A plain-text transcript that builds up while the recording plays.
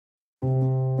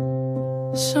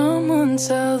Someone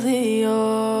tell the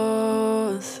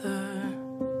author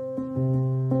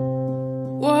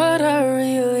what I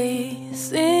really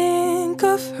think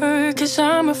of her, 'cause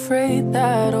I'm afraid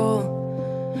that all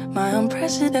my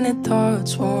unprecedented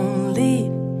thoughts won't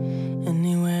lead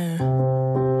anywhere.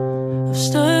 I've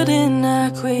stood in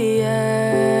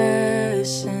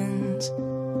acquiescence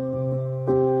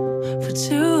for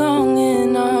too long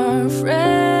in our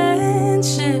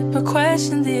friendship. I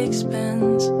question the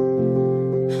expense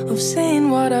of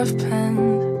saying what I've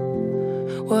penned.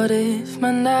 What if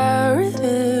my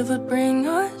narrative would bring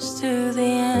us to the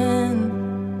end?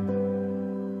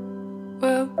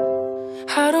 Well,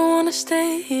 I don't wanna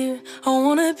stay here. I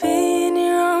wanna be in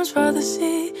your arms by the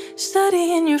sea,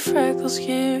 studying your freckles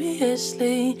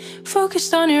curiously,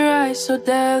 focused on your eyes so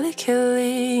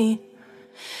delicately.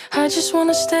 I just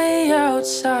wanna stay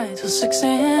outside till 6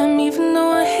 AM, even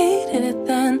though I hated it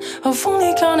then. I've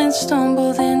only gone and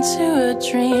stumbled into a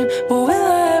dream, but will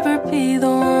I ever be the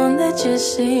one that you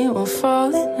see while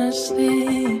falling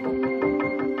asleep?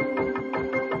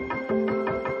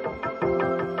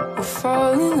 While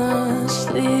falling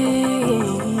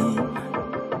asleep.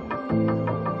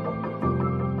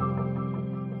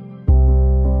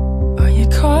 Are you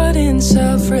caught in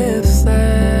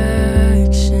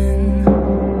self-reflection?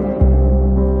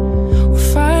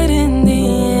 Fighting the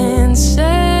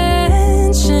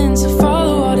intention to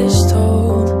follow what is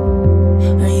told.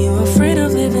 Are you afraid of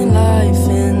living life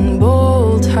in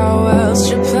bold? How else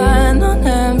you plan on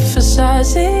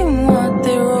emphasizing what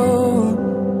they wrote?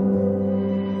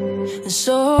 And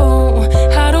so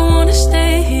I don't wanna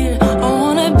stay here. I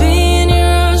wanna be in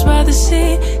your arms by the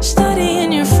sea,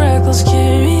 studying your freckles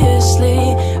curiously,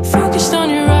 focused on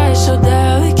your eyes so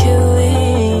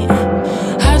delicately.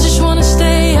 I just wanna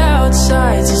stay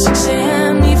outside till 6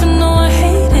 AM, even though I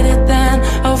hated it then.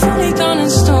 I've only gone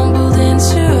and stumbled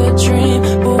into a dream,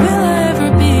 but will I ever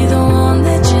be the one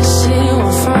that you see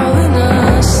while falling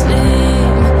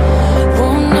asleep?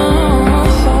 Oh no,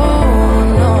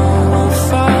 while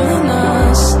falling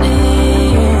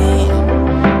asleep.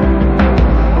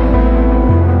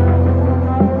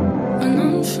 When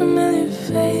unfamiliar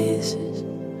faces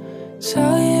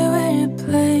tell you where your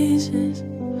place is,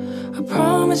 I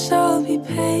promise I'll be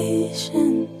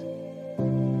patient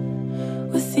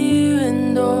with you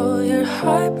and all your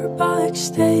hyperbolic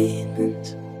statements.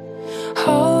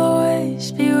 I'll always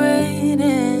be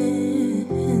waiting,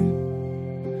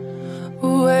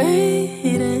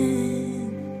 waiting.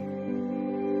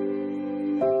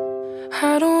 I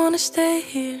don't wanna stay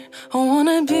here. I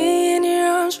wanna be in your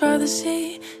arms by the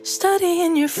sea,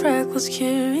 studying your freckles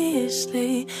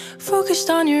curiously, focused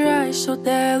on your eyes so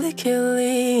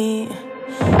delicately.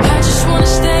 I just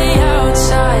wanna stay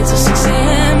outside till 6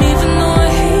 AM, even though